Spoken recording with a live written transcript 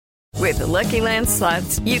With the Lucky Land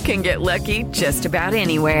Slots, you can get lucky just about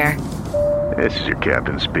anywhere. This is your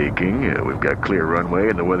captain speaking. We've got clear runway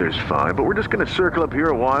and the weather's fine, but we're just going to circle up here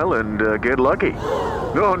a while and get lucky.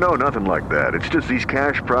 No, nothing like that. It's just these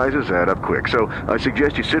cash prizes add up quick. So I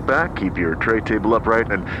suggest you sit back, keep your tray table upright,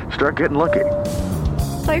 and start getting lucky.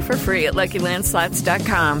 Play for free at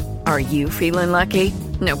LuckyLandSlots.com. Are you feeling lucky?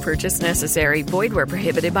 No purchase necessary. Void where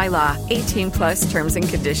prohibited by law. 18+ terms and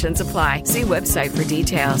conditions apply. See website for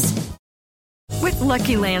details. With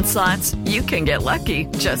Lucky Land Slots, you can get lucky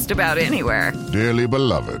just about anywhere. Dearly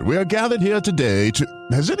beloved, we are gathered here today to...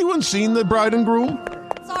 Has anyone seen the bride and groom?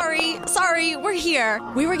 Sorry, we're here.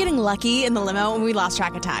 We were getting lucky in the limo and we lost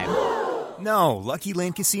track of time. No, Lucky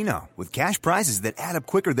Land Casino, with cash prizes that add up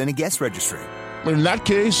quicker than a guest registry. In that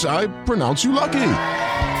case, I pronounce you lucky.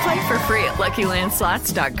 Play for free at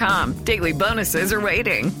LuckyLandSlots.com. Daily bonuses are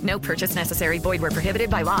waiting. No purchase necessary. Void where prohibited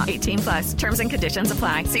by law. 18+ terms and conditions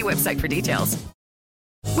apply. See website for details.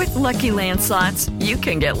 With Lucky Land Slots, you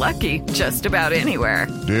can get lucky just about anywhere.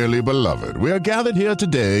 Dearly beloved, we are gathered here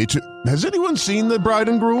today to... Has anyone seen the bride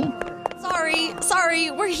and groom? Sorry,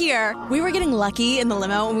 we're here. We were getting lucky in the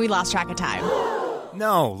limo and we lost track of time.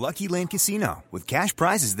 No, Lucky Land Casino, with cash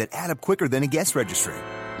prizes that add up quicker than a guest registry.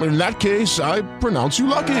 In that case, I pronounce you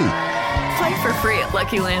lucky. Play for free at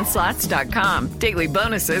LuckyLandSlots.com. Daily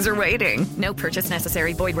bonuses are waiting. No purchase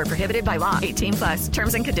necessary. Void where prohibited by law. 18+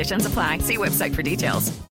 terms and conditions apply. See website for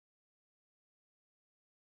details.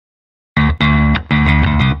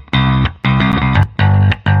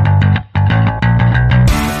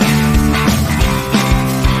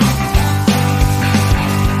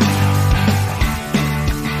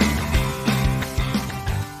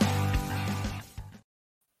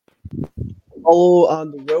 Hello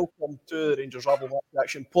and welcome to the Rangers Rabble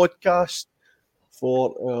Action podcast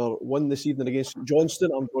for our win this evening against St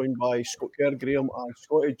Johnstone. I'm joined by Scott Kerr, Graham and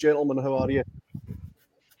Scotty. Gentlemen, how are you?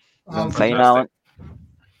 I'm fine, Alan.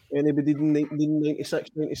 Anybody need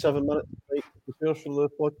 96, 97 minutes to prepare for the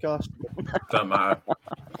podcast? Don't matter.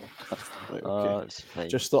 Right, okay.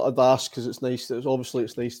 Just thought I'd ask because it's nice.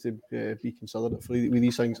 It's nice to be considerate for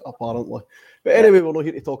these things, apparently. But anyway, we're not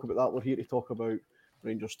here to talk about that. We're here to talk about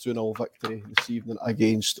Rangers 2-0 victory this evening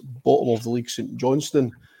against bottom of the league St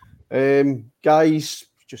Johnstone. Guys,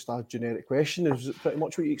 just a generic question. Is it pretty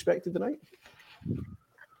much what you expected tonight?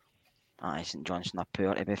 St Johnstone are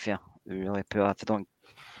poor, to be fair. They're really poor. If they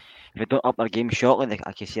don't up their game shortly,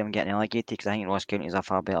 I can see them getting relegated because I think Ross County is a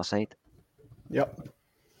far better side. Yep.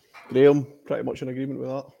 Graham, pretty much in agreement with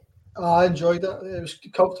that. I enjoyed it. It was a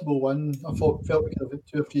comfortable win. I felt we could have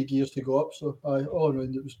 2 or 3 gears to go up. So all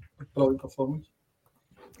around it was a brilliant performance.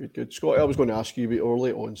 Good. Scotty, I was going to ask you a bit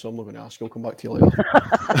early on, so I'm not going to ask. I'll come back to you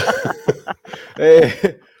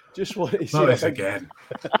later. Just want to say... Not this again.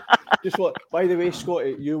 By the way,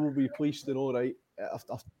 Scotty, you will be pleased to know, right? Have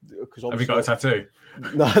you got a tattoo?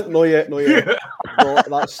 Not yet. No,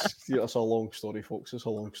 that's a long story, folks. It's a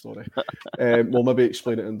long story. We'll maybe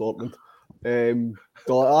explain it in Dortmund.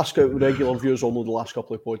 I'll ask out regular viewers on the last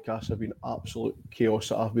couple of podcasts have been absolute chaos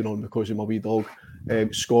that I've been on because of my wee dog.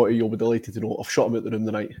 Scotty, you'll be delighted to know I've shut him out the room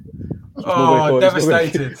tonight.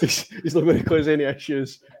 Devastated. He's not going to cause any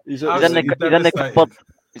issues. He's in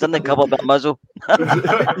the cupboard with muzzle.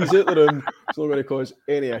 He's out the room. It's not going to cause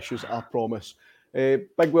any issues, I promise. Big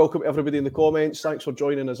welcome to everybody in the comments. Thanks for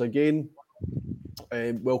joining us again.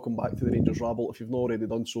 Welcome back to the Rangers Rabble. If you've not already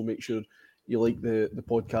done so, make sure you like the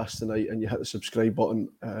podcast tonight and you hit the subscribe button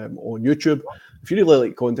on YouTube. If you really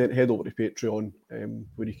like content, head over to Patreon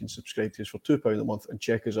where you can subscribe to us for £2 a month and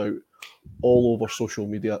check us out all over social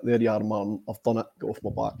media. There you are, Martin. I've done it. Get off my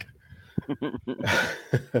back.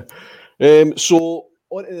 So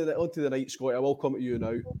on to the night, Scott. I will come at you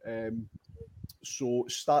now. So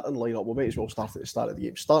starting lineup, we might as well start at the start of the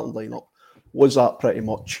game. Starting lineup, was that pretty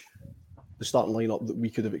much the starting lineup that we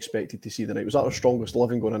could have expected to see tonight? Was that our strongest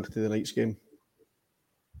 11 going into the night's game?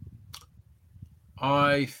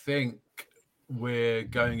 I think we're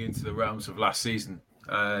going into the realms of last season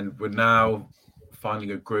and we're now finding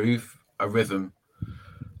a groove, a rhythm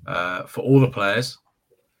for all the players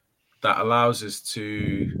that allows us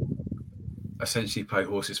to essentially play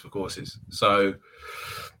horses for courses. So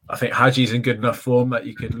I think Haji's in good enough form that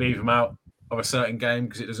you could leave him out of a certain game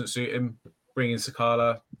because it doesn't suit him. Bring in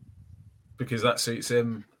Sakala because that suits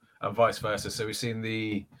him, and vice versa. So we've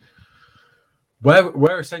seen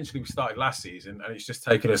where essentially we started last season, and it's just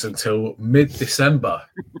taken us until mid-December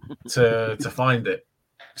to find it.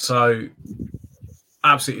 So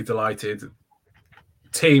absolutely delighted.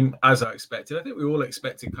 Team as I expected. I think we all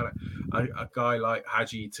expected kind of a guy like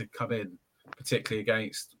Haji to come in, particularly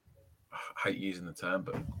against, I hate using the term,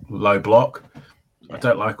 but low block. I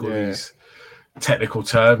don't like all these technical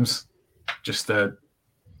terms. Just a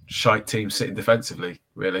shite team sitting defensively,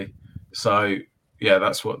 really. So yeah,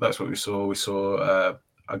 that's what we saw. We saw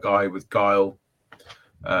a guy with guile,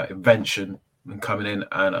 invention, and coming in,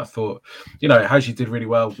 and I thought, Haji did really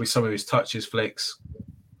well with some of his touches, flicks,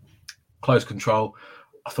 close control.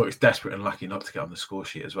 I thought he was desperate and lucky not to get on the score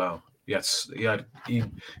sheet as well. He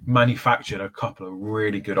manufactured a couple of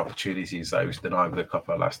really good opportunities that he was denied with a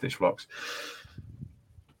couple of last-ditch blocks.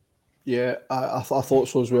 Yeah, I thought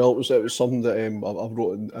so as well. It was something that I've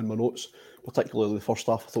wrote in my notes, particularly the first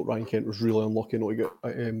half. I thought Ryan Kent was really unlucky not to get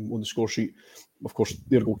on the score sheet. Of course,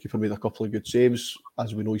 their goalkeeper made a couple of good saves,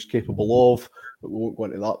 as we know he's capable of, but we won't go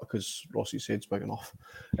into that because Rossi's head's big enough.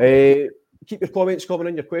 Keep your comments coming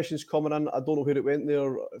in, your questions coming in. I don't know where it went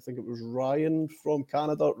there. I think it was Ryan from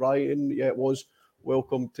Canada. Ryan, yeah, it was.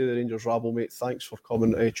 Welcome to the Rangers Rabble, mate. Thanks for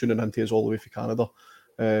coming, tuning in to us all the way from Canada.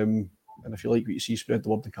 And if you like what you see, spread the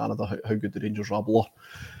word in Canada, how good the Rangers Rabble are.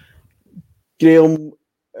 Graham,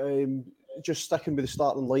 just sticking with the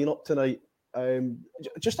starting lineup tonight,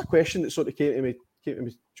 just a question that sort of came to me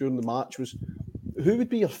during the match was, who would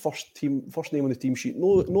be your first name on the team sheet?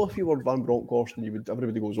 No, if you were Van Bronckhorst and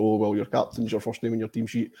everybody goes, oh well, your captain's your first name on your team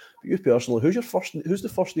sheet. But you personally, who's the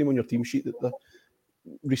first name on your team sheet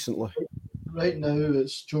recently? Right now,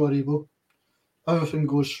 it's Joe Aribo. Everything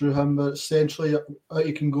goes through him, but essentially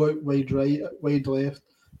he can go out wide right, wide left.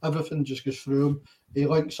 Everything just goes through him. He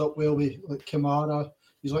links up well with Kamara.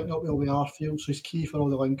 He's linking up well with Arfield, so he's key for all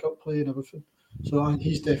the link-up play and everything. So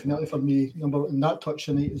he's definitely, for me, number one. And that touch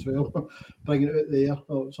tonight as well, bringing it out there,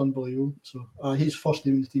 it's unbelievable. So he's first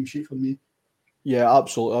name in the team sheet for me. Yeah,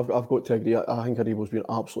 absolutely. I've got to agree. I think Aribo's been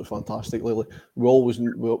absolutely fantastic lately. We've always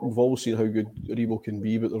seen how good Aribo can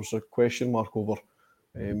be, but there's a question mark over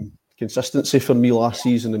consistency for me last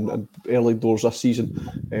season and early doors this season.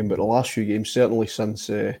 But the last few games, certainly since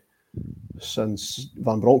Van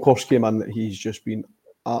Bronckhorst came in, he's just been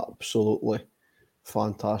absolutely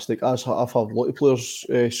fantastic. As I've had a lot of players,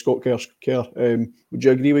 Scott Kerr. Would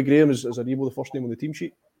you agree with Graham? Is Aribo the first name on the team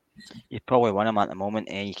sheet? He's probably one of them at the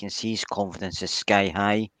moment. You can see his confidence is sky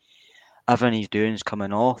high. Everything he's doing is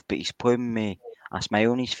coming off, but he's putting me a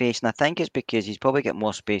smile on his face, and I think it's because he's probably got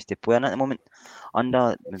more space to play in at the moment. When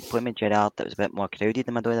playing with Gerrard, it was a bit more crowded in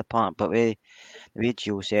the middle of the park, but the way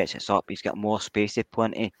Gio sets it up, he's got more space to play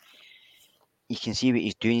into. You can see what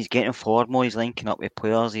he's doing. He's getting forward more. He's linking up with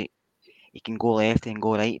players. He can go left and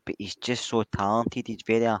go right, but he's just so talented. He's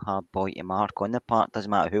very hard boy to mark on the park.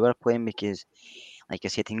 Doesn't matter who we're playing because, like I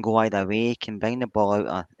said, he can go either way. He can bring the ball out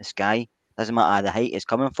of the sky. Doesn't matter the height it's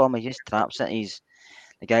coming from. He just traps it.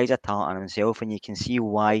 The guy's a talent in himself, and you can see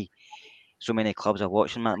why so many clubs are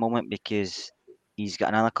watching him at the moment, because he's got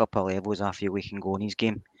another couple of levels I feel we can go in his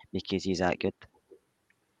game because he's that good.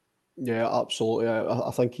 Yeah, absolutely.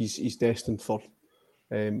 I think he's destined for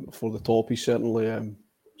the top. He's certainly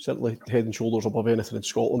head and shoulders above anything in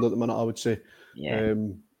Scotland at the minute, I would say. Yeah.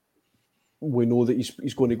 We know that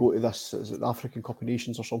he's going to go to this, is it the African Cup of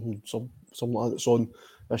Nations or something like that that's on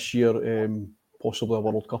this year, possibly a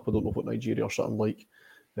World Cup. I don't know what Nigeria are sitting like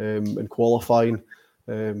in qualifying.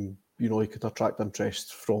 He could attract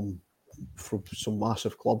interest from some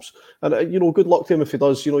massive clubs, and good luck to him if he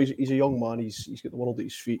does. He's a young man. He's got the world at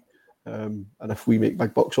his feet, and if we make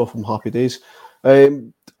big bucks off him, happy days. I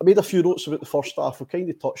made a few notes about the first half. We kind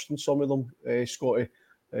of touched on some of them, Scotty,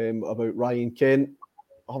 about Ryan Kent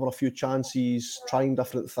having a few chances, trying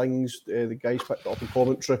different things. The guys picked it up in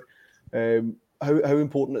commentary. How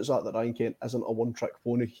important is that Ryan Kent isn't a one-trick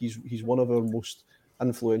pony? He's one of our most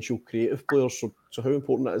influential creative players. So how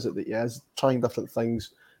important is it that he is trying different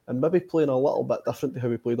things and maybe playing a little bit different to how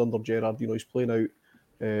he played under Gerrard? He's playing out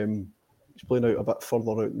a bit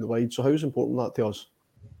further out in the wide. So how's important that to us?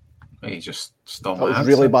 He just stole that my was answer.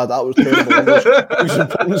 Really bad. That was terrible. Whose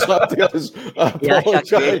importance that to us? I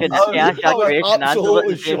apologise.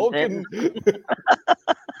 Absolutely shocking.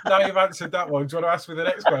 Now you've answered that one. Do you want to ask me the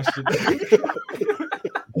next question?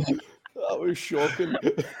 That was shocking.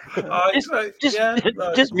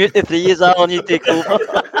 Just mute the freeze, Alan. You take over.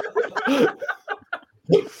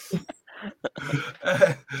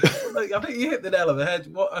 Look, I think you hit the nail on the head.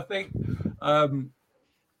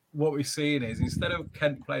 What we've seen is, instead of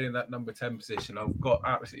Kent playing in that number 10 position, I've got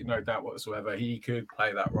absolutely no doubt whatsoever he could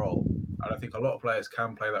play that role. And I think a lot of players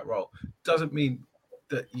can play that role. Doesn't mean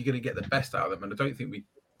that you're going to get the best out of them. And I don't think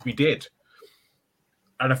we did.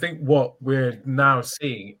 And I think what we're now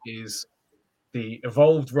seeing is the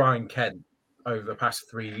evolved Ryan Kent over the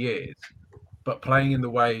past 3 years, but playing in the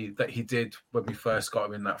way that he did when we first got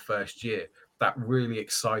him in that first year. That really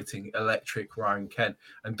exciting, electric Ryan Kent.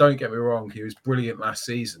 And don't get me wrong, he was brilliant last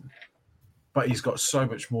season. but he's got so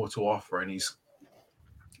much more to offer, and he's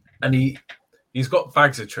got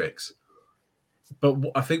bags of tricks. But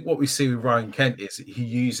I think what we see with Ryan Kent is he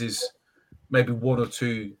uses maybe one or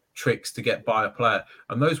two tricks to get by a player,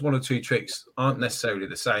 and those one or two tricks aren't necessarily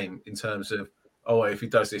the same in terms of, oh, if he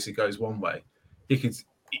does this, he goes one way.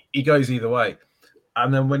 He goes either way.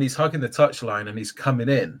 And then when he's hugging the touchline and he's coming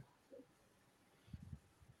in,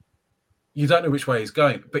 you don't know which way he's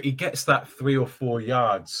going, but he gets that 3 or 4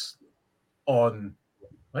 yards on.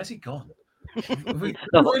 Where's he gone? The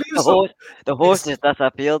horse has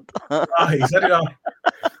disappeared.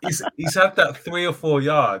 He's had that 3 or 4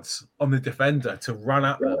 yards on the defender to run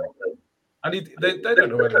at them, and they don't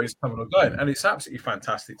know whether he's coming or going, and it's absolutely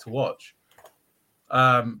fantastic to watch.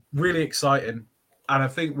 Really exciting, and I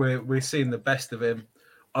think we're seeing the best of him.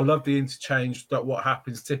 I love the interchange. That what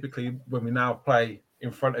happens typically when we now play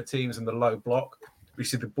in front of teams in the low block. We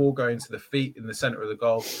see the ball going to the feet in the centre of the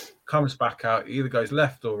goal, comes back out, it either goes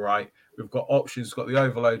left or right. We've got options, we've got the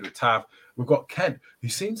overload with Tav. We've got Kent, who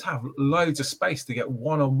seems to have loads of space to get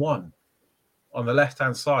one-on-one on the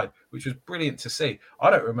left-hand side, which was brilliant to see. I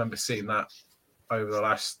don't remember seeing that over the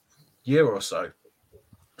last year or so.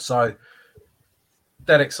 So,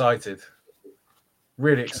 dead excited.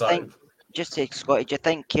 Really excited. Just say, Scotty, do you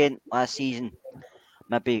think Kent last season,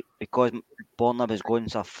 maybe because Borna was going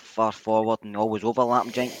so far forward and always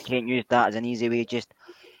overlapping, Kent used that as an easy way, just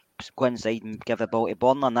go inside and give the ball to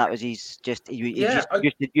Borna, and that was he's used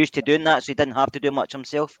to doing that, so he didn't have to do much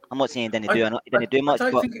himself. I'm not saying he didn't do much,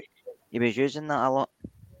 but he was using that a lot.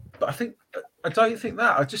 But I don't think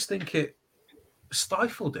that. I just think it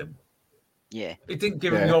stifled him. Yeah. It didn't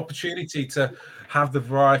give him the opportunity to have the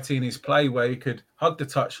variety in his play where he could hug the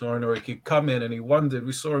touchline or he could come in, and he wondered.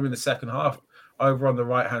 We saw him in the second half over on the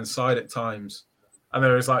right-hand side at times. And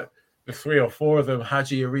there was like the 3 or 4 of them,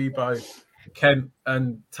 Haji, Aribo, Kent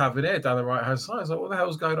and Tavernier down the right-hand side. I was like, what the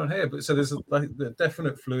hell's going on here? But so there's the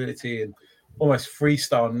definite fluidity and almost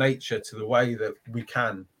freestyle nature to the way that we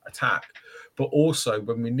can attack. But also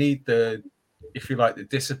when we need the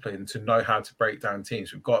discipline to know how to break down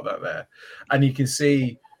teams, we've got that there. And you can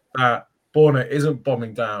see that Borna isn't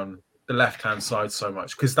bombing down the left-hand side so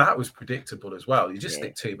much because that was predictable as well. You just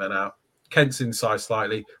stick 2 men out. Kent's inside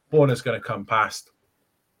slightly. Borna's going to come past.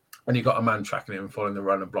 And you've got a man tracking him and following the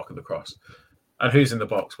run and blocking the cross. And who's in the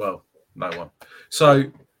box? Well, no one. So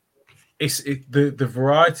the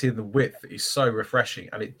variety and the width is so refreshing,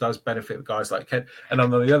 and it does benefit guys like Kent. And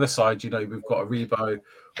on the other side, we've got Aribo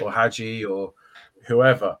or Haji or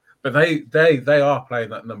whoever. But they are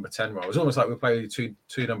playing that number 10 role. It's almost like we're playing two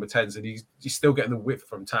number 10s, and you're still getting the width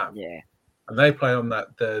from Tav. Yeah. And they play on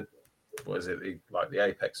the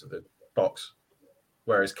apex of the box,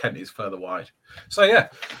 whereas Kent is further wide. So, yeah.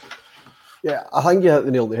 Yeah, I think you hit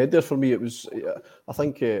the nail on the head there for me. It was, I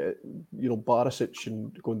think, Barisic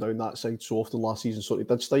and going down that side so often last season sort of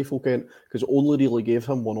did stifle Kent because it only really gave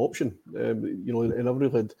him one option.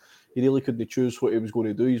 He really couldn't choose what he was going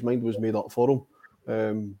to do. His mind was made up for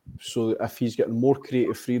him. So if he's getting more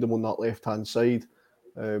creative freedom on that left-hand side,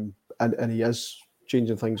 and he is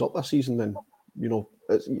changing things up this season, then,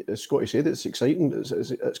 as Scotty said, it's exciting.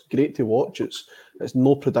 It's great to watch. It's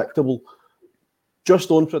not predictable.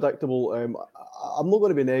 Just unpredictable. I'm not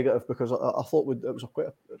going to be negative because I thought it was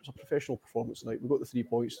a professional performance tonight. We got the 3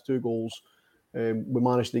 points, 2 goals. We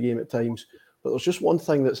managed the game at times. But there's just one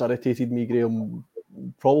thing that's irritated me, Graham,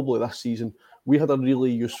 probably this season. We had a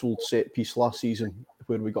really useful set piece last season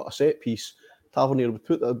where we got a set piece. Tavernier would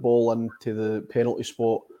put the ball into the penalty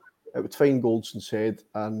spot. It would find Goldson's head,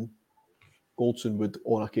 and Goldson would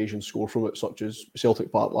on occasion score from it, such as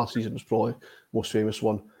Celtic Park last season was probably the most famous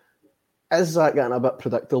one. Is that getting a bit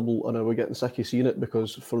predictable, and are we getting sick of seeing it?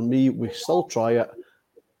 Because for me, we still try it,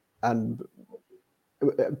 and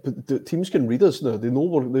the teams can read us now. They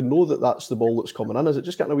know that that's the ball that's coming in. Is it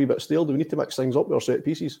just getting a wee bit stale? Do we need to mix things up with our set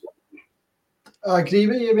pieces? I agree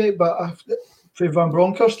with you, mate, but if Van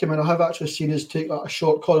Bronckhorst came in, I have actually seen us take a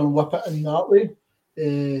short corner and whip it in that way,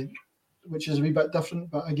 which is a wee bit different.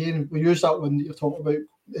 But again, we use that one that you're talking about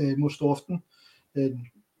most often.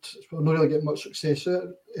 We're not really getting much success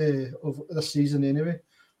of this season anyway.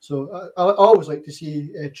 So I always like to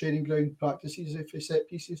see training ground practices for set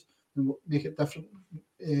pieces and make it different.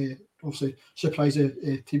 Obviously, surprise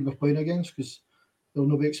a team we're playing against because they'll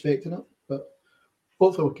not be expecting it. But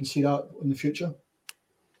hopefully we can see that in the future.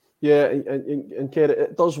 Yeah, and Kerry,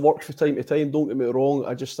 it does work from time to time. Don't get me wrong.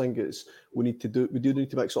 I just think we do need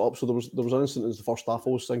to mix it up. So there was an incident in the first half. I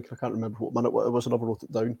was thinking, I can't remember what minute it was. I never wrote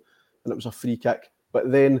it down, and it was a free kick. But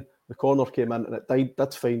then the corner came in and it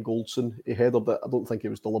did find Goldson. He headed it. I don't think he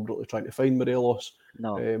was deliberately trying to find Morelos.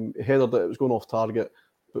 No. He headed it. It was going off target.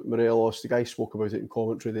 But Morelos, the guy spoke about it in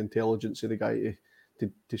commentary, the intelligence of the guy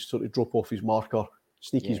to sort of drop off his marker,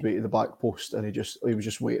 sneak his way to the back post, and he was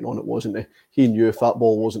just waiting on it, wasn't he? He knew if that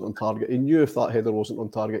ball wasn't on target, he knew if that header wasn't on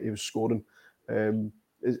target, he was scoring.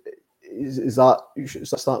 Is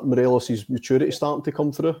that Morelos' maturity starting to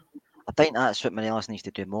come through? I think that's what Morelos needs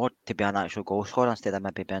to do more, to be an actual goal scorer instead of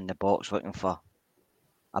maybe being in the box looking for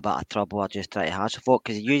a bit of trouble or just try to hassle folk,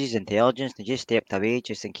 because he uses intelligence. He just stepped away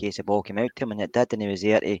just in case the ball came out to him, and it did, and he was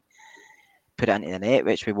there to put it into the net,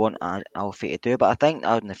 which we want Alfie to do. But I think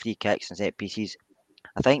on the free kicks and set pieces,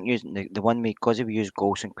 I think using the one way, because we use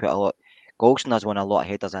Golson quite a lot, Golson has won a lot of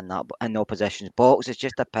headers in the opposition's box. It's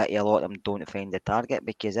just a pity a lot of them don't find the target,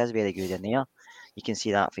 because he's very good in there. You can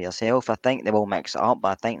see that for yourself. I think they will mix it up, but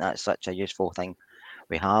I think that's such a useful thing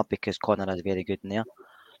we have, because Connor is very good in there.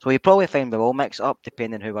 So you probably find we will mix it up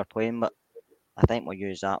depending who we're playing, but I think we'll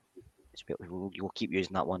use that. We'll keep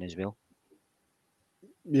using that one as well.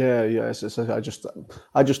 Yeah.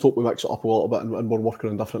 I just hope we mix it up a little bit and we're working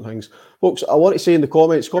on different things, folks. I want to say in the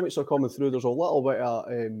comments are coming through. There's a little bit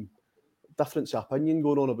of difference of opinion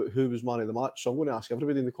going on about who was man of the match. So I'm going to ask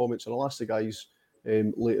everybody in the comments, and I'll ask the guys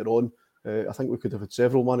later on. I think we could have had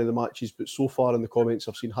several man of the matches, but so far in the comments,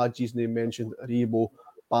 I've seen Hadji's name mentioned, Aribo,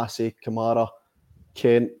 Bassey, Kamara,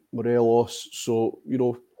 Kent, Morelos. So,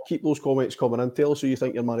 keep those comments coming in. Tell us who you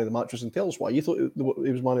think your man of the match was, and tell us why you thought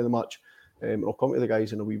he was man of the match. I'll come to the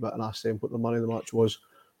guys in a wee bit and ask them what their man of the match was.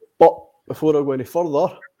 But before I go any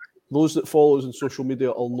further, those that follow us on social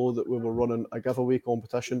media will know that we were running a giveaway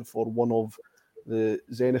competition for one of the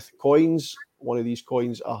Zenith coins. One of these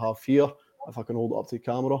coins I have here, if I can hold it up to the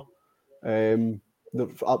camera. They're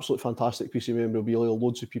absolutely fantastic piece of memorabilia.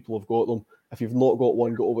 Loads of people have got them. If you've not got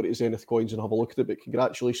one, go over to Zenith Coins and have a look at it. But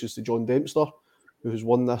congratulations to John Dempster, who has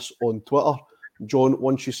won this on Twitter. John,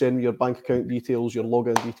 once you send me your bank account details, your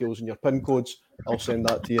login details, and your PIN codes, I'll send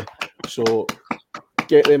that to you. So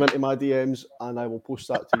get them into my DMs, and I will post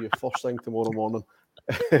that to you first thing tomorrow morning.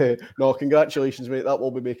 No, congratulations, mate. That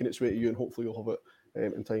will be making its way to you, and hopefully you'll have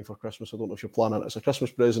it in time for Christmas. I don't know if you're planning it as a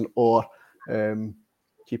Christmas present or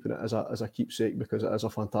keeping it as a keepsake, because it is a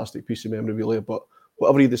fantastic piece of memorabilia. But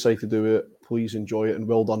whatever you decide to do with it, please enjoy it, and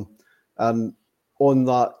well done. And on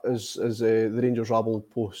that, as the Rangers Rabble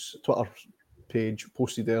Twitter page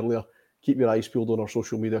posted earlier, keep your eyes peeled on our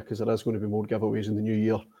social media, because there is going to be more giveaways in the new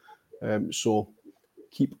year. So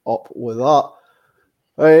keep up with that.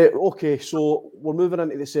 Okay, so we're moving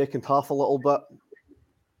into the second half a little bit.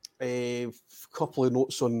 A couple of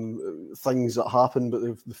notes on things that happened, but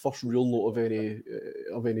the first real note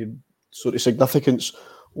of any sort of significance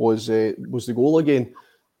was the goal again.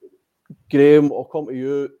 Graham, I'll come to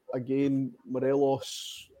you again.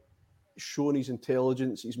 Morelos showing his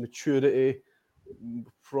intelligence, his maturity.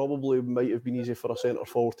 Probably might have been easy for a centre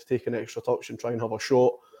forward to take an extra touch and try and have a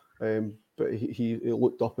shot, but he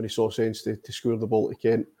looked up and he saw sense to score the ball to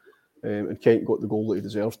Kent, and Kent got the goal that he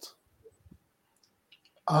deserved.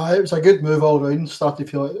 It was a good move all round. Started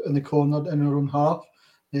to feel like in the corner in our own half.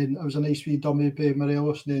 Then it was a nice wee dummy by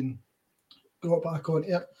Morelos, then got back on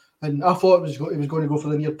it. And I thought he was going to go for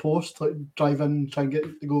the near post, like drive in and try and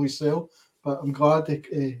get the goal himself. But I'm glad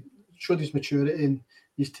he showed his maturity and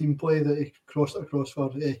his team play, that he crossed it across for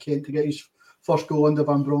Kent to get his first goal under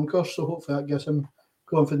Van Bronckhorst. So hopefully that gives him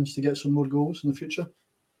confidence to get some more goals in the future.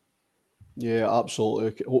 Yeah,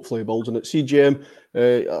 absolutely. Hopefully he builds on it. CGM,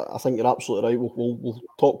 I think you're absolutely right. We'll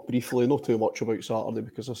talk briefly, not too much about Saturday,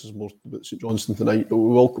 because this is more about St Johnstone tonight, but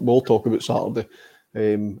we'll talk about Saturday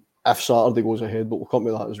if Saturday goes ahead, but we'll come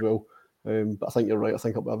to that as well. But I think you're right. I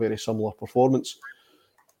think it'll be a very similar performance.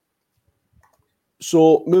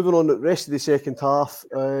 So moving on to the rest of the second half,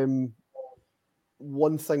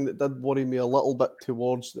 one thing that did worry me a little bit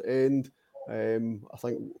towards the end, I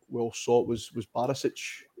think we all saw it, was Barisic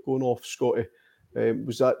going off, Scotty.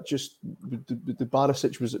 Was that just the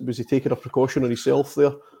Barisic, was he taking a precaution on himself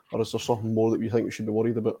there, or is there something more that you think we should be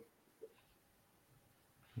worried about?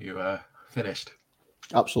 You finished.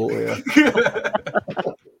 Absolutely,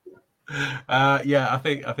 yeah. I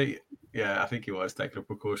think he was taking a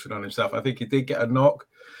precaution on himself. I think he did get a knock,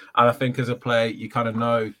 and I think as a player, you kind of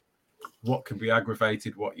know what can be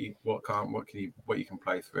aggravated, what you can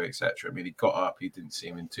play through, etc. I mean, he got up, he didn't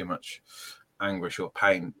seem in too much anguish or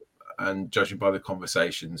pain, and judging by the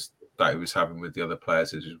conversations that he was having with the other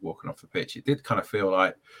players as he was walking off the pitch, it did kind of feel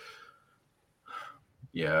like,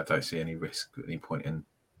 I don't see any point in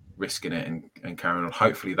risking it and carrying on.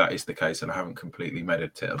 Hopefully that is the case, and I haven't completely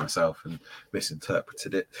meditated myself and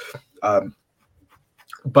misinterpreted it.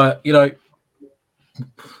 But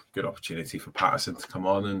good opportunity for Patterson to come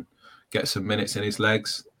on and get some minutes in his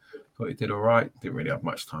legs. Thought he did all right. Didn't really have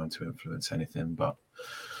much time to influence anything, but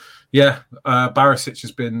Yeah, Barisic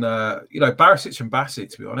has been, Barisic and Bassi,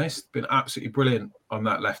 to be honest, been absolutely brilliant on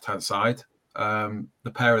that left-hand side,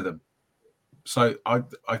 the pair of them. So I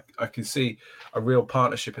can see a real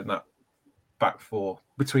partnership in that back four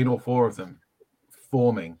between all four of them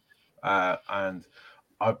forming, and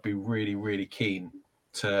I'd be really, really keen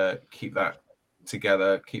to keep that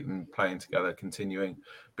together, keep them playing together, continuing,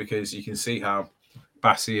 because you can see how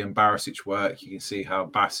Bassi and Barisic work. You can see how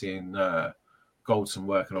Bassi and Goldson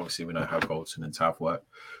work, and obviously we know how Goldson and Tav work.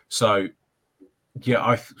 So,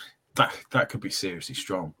 yeah, that could be seriously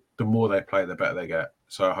strong. The more they play, the better they get.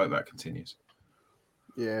 So I hope that continues.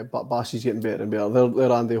 Yeah, but Bassie's getting better and better.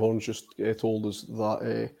 Their Andy Horns just told us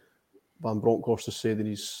that Van Bronckhorst has said in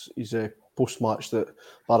his post-match that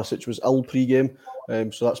Barisic was ill pre-game,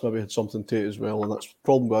 so that's maybe had something to it as well, and that's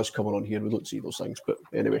probably why us coming on here. We don't see those things, but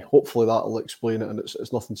anyway, hopefully that'll explain it, and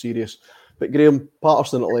it's nothing serious. But Graham,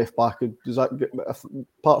 Patterson at left back, if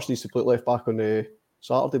Patterson needs to play left back on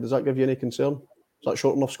Saturday, does that give you any concern? Is that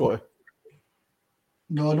short enough, Scotty?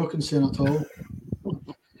 No concern at all.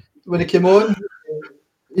 When he came on,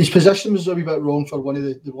 his position was a wee bit wrong for one of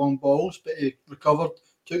the long balls, but he recovered,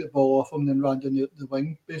 took the ball off him, and then ran down the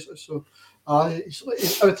wing, basically. So,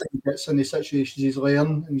 everything he gets in the situations he's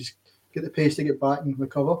learned, and he's got the pace to get back and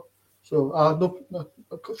recover. So, I've got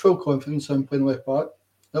full confidence in him playing left back.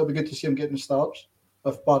 It'll be good to see him getting the starts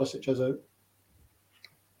if Barisic is out.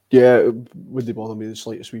 Yeah, it wouldn't bother me the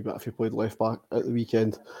slightest wee bit if he played left back at the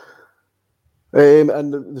weekend. And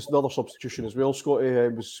there's another substitution as well, Scotty.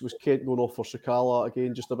 Was Kent going off for Sakala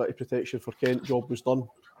again? Just a bit of protection for Kent. Job was done.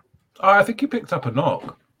 I think he picked up a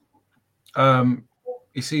knock.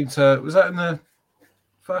 He seemed to. Was that in the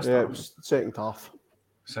first half? Yeah, it was the second half.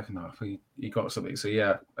 Second half, he got something. So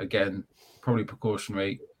yeah, again, probably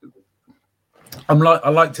precautionary. I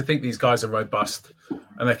like to think these guys are robust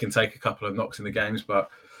and they can take a couple of knocks in the games, but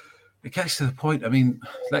it gets to the point. I mean,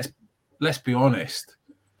 let's be honest.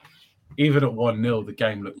 Even at 1-0, the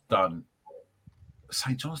game looked done.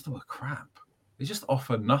 St Johnstone were crap. They just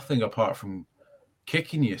offer nothing apart from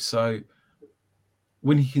kicking you. So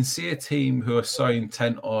when you can see a team who are so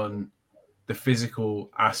intent on the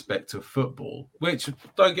physical aspect of football, which,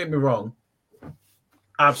 don't get me wrong,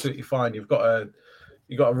 absolutely fine. You've got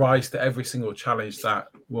to rise to every single challenge that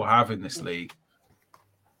we'll have in this league.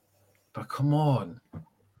 But come on,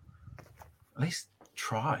 at least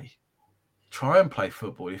try and play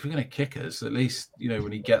football. If you're going to kick us, at least,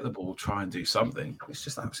 when you get the ball, try and do something. It's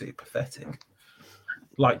just absolutely pathetic.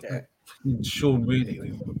 Like Sean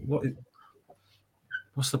Rooney,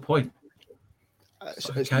 what's the point? It's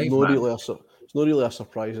not really a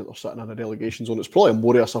surprise that they're sitting in a relegation zone. It's probably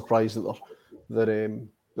more of a surprise that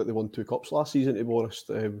they won 2 cups last season, to be honest.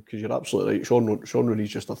 Because you're absolutely right. Sean Rooney's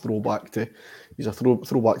just a throwback to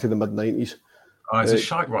the mid-90s. He's a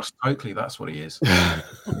shite Ross Oakley, that's what he is.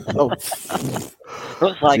 Looks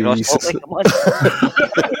like Ross Oakley, come on.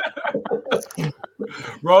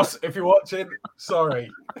 Ross, if you're watching,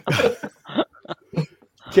 sorry.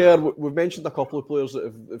 Kerr, we've mentioned a couple of players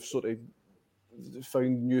that have sort of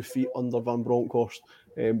found new feet under Van Bronckhorst,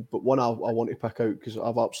 but one I want to pick out because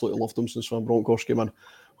I've absolutely loved him since Van Bronckhorst came in.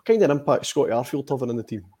 What kind of impact Scotty Arfield having in the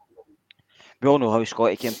team? We all know how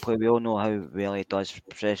Scotty can play. We all know how well he does,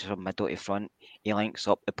 especially from middle to front. He links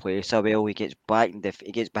up the play so well. He gets back and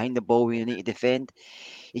he gets behind the ball when you need to defend.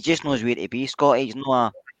 He just knows where to be. Scotty,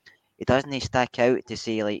 he doesn't stick out to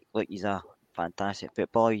say look, he's a fantastic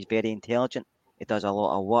footballer. He's very intelligent. He does a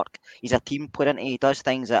lot of work. He's a team player, and he does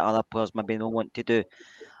things that other players maybe don't want to do.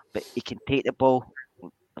 But he can take the ball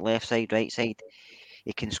left side, right side.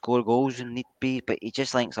 He can score goals when need be. But he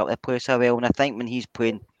just links up the play so well. And I think when he's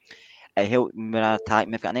playing, it helped when our attack.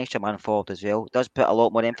 We've got an extra man forward as well. It does put a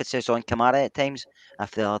lot more emphasis on Kamara at times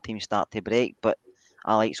if the other teams start to break. But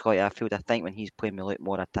I like Scotty Arfield. I think when he's playing, we look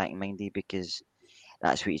more attacking minded because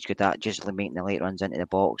that's what he's good at, just making the late runs into the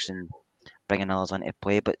box and bringing others into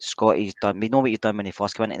play. But Scotty's done. We know what he's done when he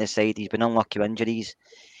first came into the side. He's been unlucky with injuries,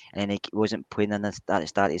 and then he wasn't playing at the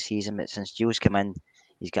start of the season. But since Gio's come in,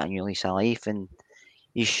 he's got a new lease of life, and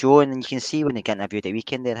he's showing. And you can see when he got interviewed at the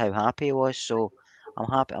weekend there how happy he was. So I'm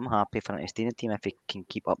happy for him to stay in the team if he can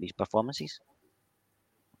keep up these performances.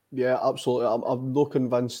 Yeah, absolutely. I'm not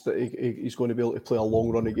convinced that he's going to be able to play a long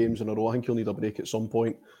run of games in a row. I think he'll need a break at some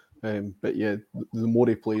point. But yeah, the more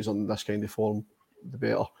he plays on this kind of form, the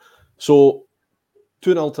better. So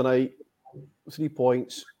 2-0 tonight, 3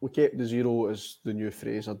 points. We kept the 0 as the new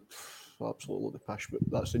phrase. I absolutely love the pish, but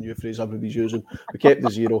that's the new phrase everybody's using. We kept the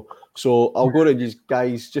 0. So I'll go to these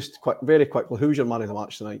guys just very quickly. Who's your man of the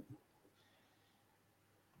match tonight?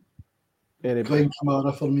 Glenn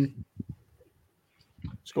Kamara for me.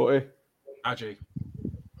 Scotty? Adji.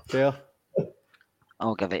 Care?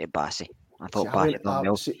 I'll give it to Bassey. I thought See, Bassey done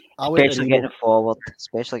well. I went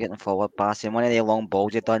Especially getting forward, Bassey. And one of the long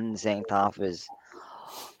balls he done in the second half was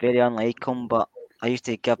very unlike him, but I used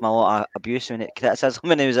to give him a lot of abuse when it criticism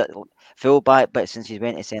when he was at full back, but since he's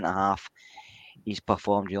went to centre half, he's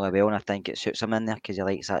performed really well, and I think it suits him in there because he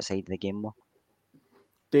likes that side of the game more.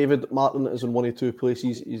 David Martin is in one of two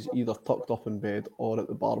places. He's either tucked up in bed or at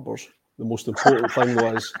the barber's. The most important thing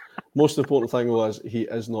was he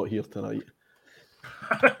is not here tonight.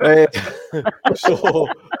 So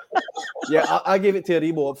yeah, I gave it to a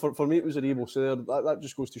Remo. For me, it was a Remo. So that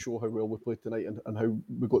just goes to show how well we played tonight and how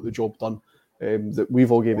we got the job done. That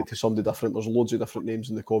we've all gave it to somebody different. There's loads of different names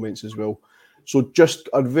in the comments as well. So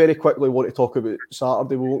I very quickly want to talk about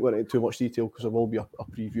Saturday. We won't go into too much detail because there will be a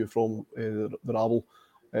preview from the Rabble.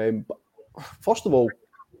 But first of all,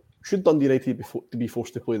 should Dundee United be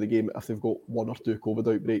forced to play the game if they've got one or two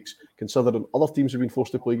COVID outbreaks, considering other teams have been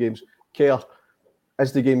forced to play games? Care,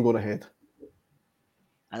 is the game going ahead?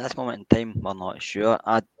 At this moment in time, we're not sure.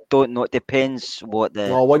 I don't know. It depends what the...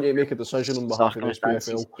 No, I want you to make a decision on behalf of the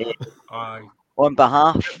SPFL. On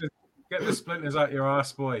behalf... Get the splinters out your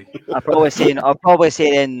arse, boy. I'll probably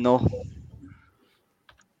say then no.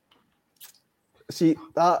 See,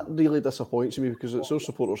 that really disappoints me because it's our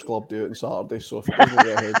supporters club do it on Saturday. So if it doesn't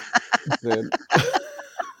go ahead, then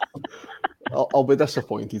I'll be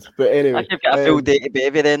disappointed. But anyway, I should get a full day to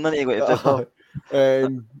baby then, don't you?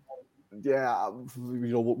 Yeah,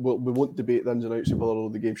 we won't debate the ins and outs of whether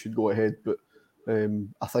the game should go ahead. But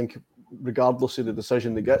I think, regardless of the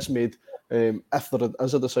decision that gets made, if there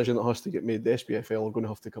is a decision that has to get made, the SPFL are going to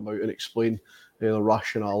have to come out and explain their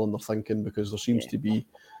rationale and their thinking, because there seems to be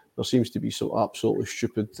some absolutely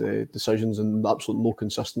stupid decisions and absolutely no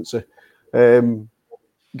consistency. Graham,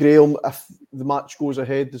 if the match goes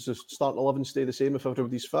ahead, does the starting 11 stay the same if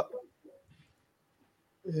everybody's fit?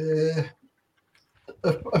 If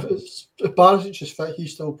Barisic is fit, he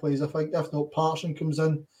still plays. I think if not, Patterson comes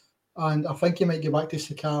in, and I think he might get back to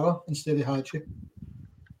Sakara instead of Hadji.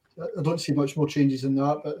 I don't see much more changes in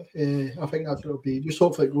that, but I think that's what it'll be. Just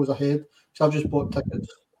hopefully it goes ahead, because I've just bought tickets.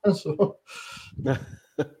 So.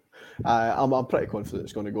 I'm pretty confident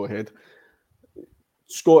it's going to go ahead.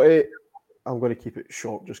 Scotty, I'm going to keep it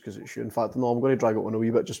short just because it's you. In fact, no, I'm going to drag it on a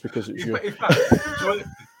wee bit just because it's you. In fact,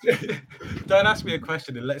 don't ask me a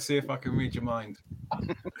question and let's see if I can read your mind.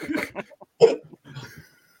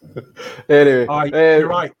 Anyway, you're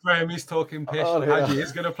right. Graham is talking pish. Hadji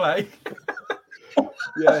is going to play.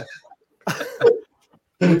 Yeah,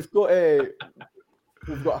 we've got a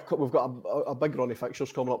big run of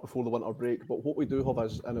fixtures coming up before the winter break. But what we do have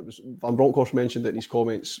is, and it was Van Bronckhorst mentioned it in his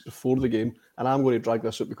comments before the game, and I'm going to drag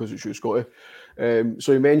this up because it's you, Scotty.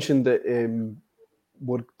 So he mentioned that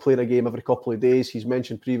we're playing a game every couple of days. He's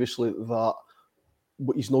mentioned previously that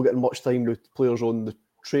he's not getting much time with players on the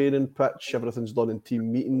training pitch. Everything's done in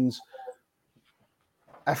team meetings.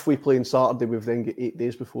 If we play on Saturday, we've then got 8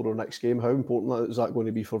 days before our next game. How important is that going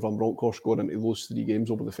to be for Van Bronckhorst going into those 3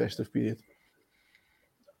 games over the festive period?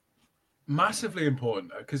 Massively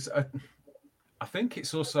important, because I think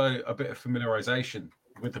it's also a bit of familiarisation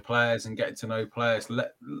with the players and getting to know players,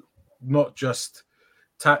 not just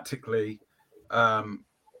tactically, of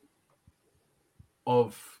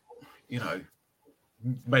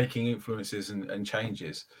making influences and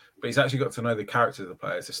changes, but he's actually got to know the character of the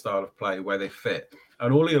players, the style of play, where they fit.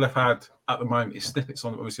 And all he'll have had at the moment is snippets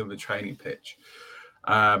on the training pitch,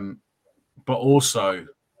 but also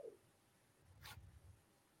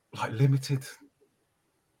limited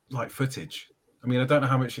footage. I mean, I don't know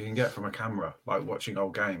how much you can get from a camera, watching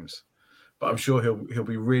old games, but I'm sure he'll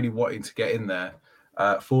be really wanting to get in there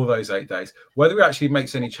for those 8 days. Whether he actually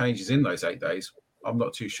makes any changes in those 8 days, I'm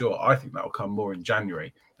not too sure. I think that'll come more in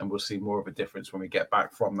January, and we'll see more of a difference when we get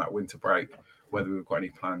back from that winter break, whether we've got any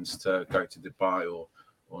plans to go to Dubai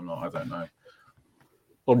or not, I don't know.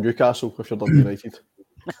 Or Newcastle, if you're Dundee United.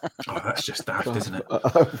 Oh, that's just daft, isn't it?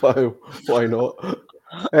 Why not?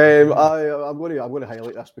 I'm going to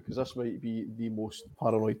highlight this because this might be the most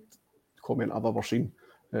paranoid comment I've ever seen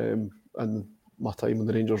in my time in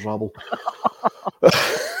the Rangers rabble.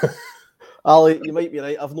 Ali, you might be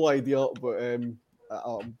right. I've no idea, but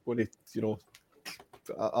I'm going to,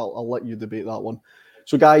 I'll let you debate that one.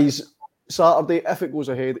 So, guys, Saturday, if it goes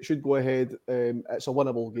ahead, it should go ahead. It's a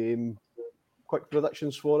winnable game. Quick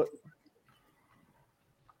predictions for it,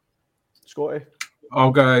 Scotty?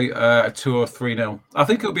 I'll go a 2 or 3-0. I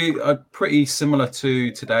think it'll be pretty similar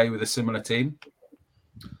to today with a similar team.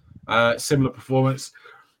 Similar performance.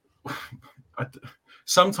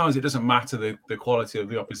 Sometimes it doesn't matter the quality of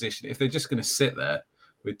the opposition. If they're just going to sit there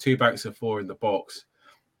with 2 banks of 4 in the box,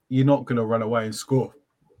 you're not going to run away and score.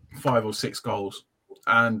 5 or 6 goals.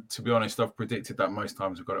 And to be honest, I've predicted that most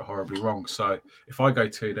times I've got it horribly wrong. So if I go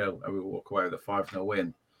 2-0 and we walk away with a 5-0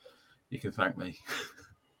 win, you can thank me.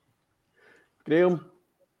 Graham?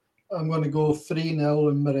 I'm going to go 3-0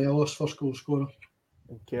 and Morelos first goal scorer.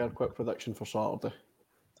 Okay, a quick prediction for Saturday.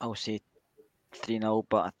 I'll say 3-0,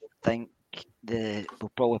 but I think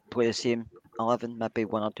we'll probably play the same 11, maybe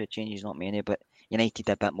 1 or 2 changes, not many, but United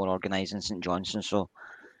are a bit more organised than St Johnstone, so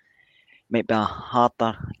might be a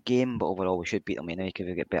harder game, but overall we should beat them anyway because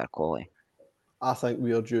we get better quality. I think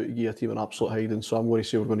we are due to give a team an absolute hiding, so I'm going to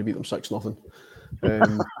say we're going to beat them 6-0.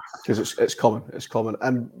 Because it's coming.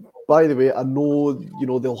 And by the way, I know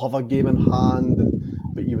they'll have a game in hand,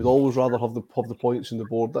 but you would always rather have the points on the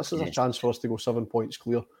board. This is a chance for us to go 7 points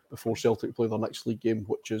clear before Celtic play their next league game,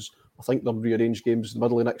 which is, I think, they're rearranged games in the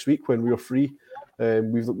middle of next week when we're free.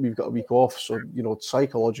 We've got a week off, so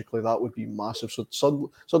psychologically that would be massive.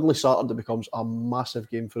 So suddenly Saturday becomes a massive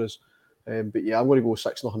game for us. But yeah, I'm going to go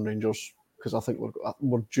 6-0 Rangers because I think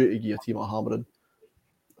we're due to give a team a hammering.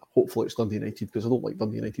 Hopefully it's Dundee United because I don't like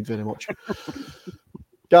Dundee United very much.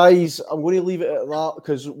 Guys, I'm going to leave it at that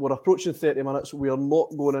because we're approaching 30 minutes. We are not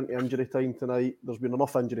going into injury time tonight. There's been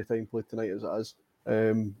enough injury time played tonight as it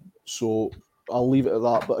is. So I'll leave it at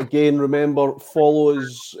that. But again, remember, follow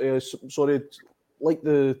us. Like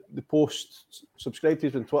the post, subscribe to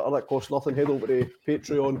us on Twitter. That costs nothing. Head over to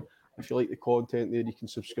Patreon. If you like the content there, you can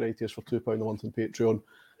subscribe to us for £2 a month on Patreon.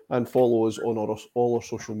 And follow us on all our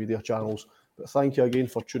social media channels. But thank you again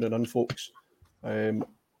for tuning in, folks. And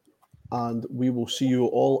we will see you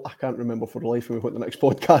all. I can't remember for the life of me what the next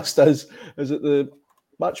podcast is. Is it the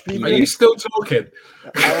match preview? Are you still talking?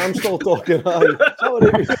 I am still talking.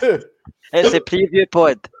 It's a preview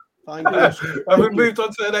pod. Thank you. Have we moved on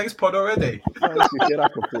to the next pod already? Thank you, I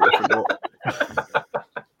completely forgot.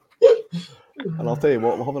 And I'll tell you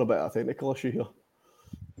what, we're having a bit of a technical issue here.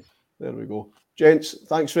 There we go. Gents,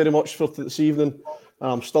 thanks very much for this evening.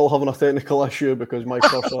 I'm still having a technical issue because my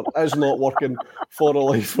cursor is not working for the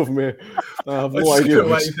life of me. I have no idea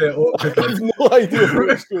what's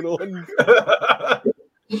going on.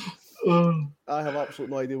 I have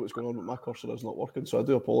absolutely no idea what's going on, but my cursor is not working, so I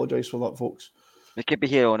do apologise for that, folks. We could be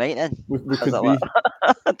here all night then. We could be.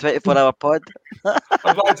 24-hour pod.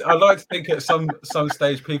 I'd like to think at some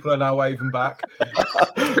stage people are now waving back.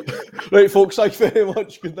 Right, folks, thanks very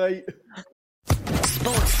much. Good night.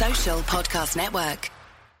 Sports Social Podcast Network.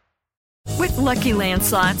 With Lucky Land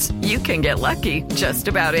Slots, you can get lucky just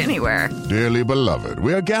about anywhere. Dearly beloved,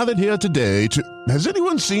 we are gathered here today to... Has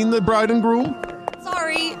anyone seen the bride and groom?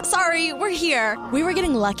 Sorry, we're here. We were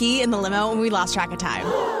getting lucky in the limo and we lost track of time.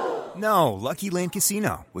 No, Lucky Land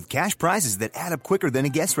Casino, with cash prizes that add up quicker than a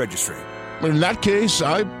guest registry. In that case,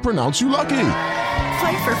 I pronounce you lucky.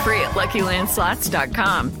 Play for free at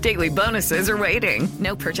LuckyLandSlots.com. Daily bonuses are waiting.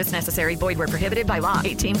 No purchase necessary. Void where prohibited by law.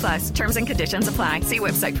 18+. Terms and conditions apply. See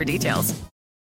website for details.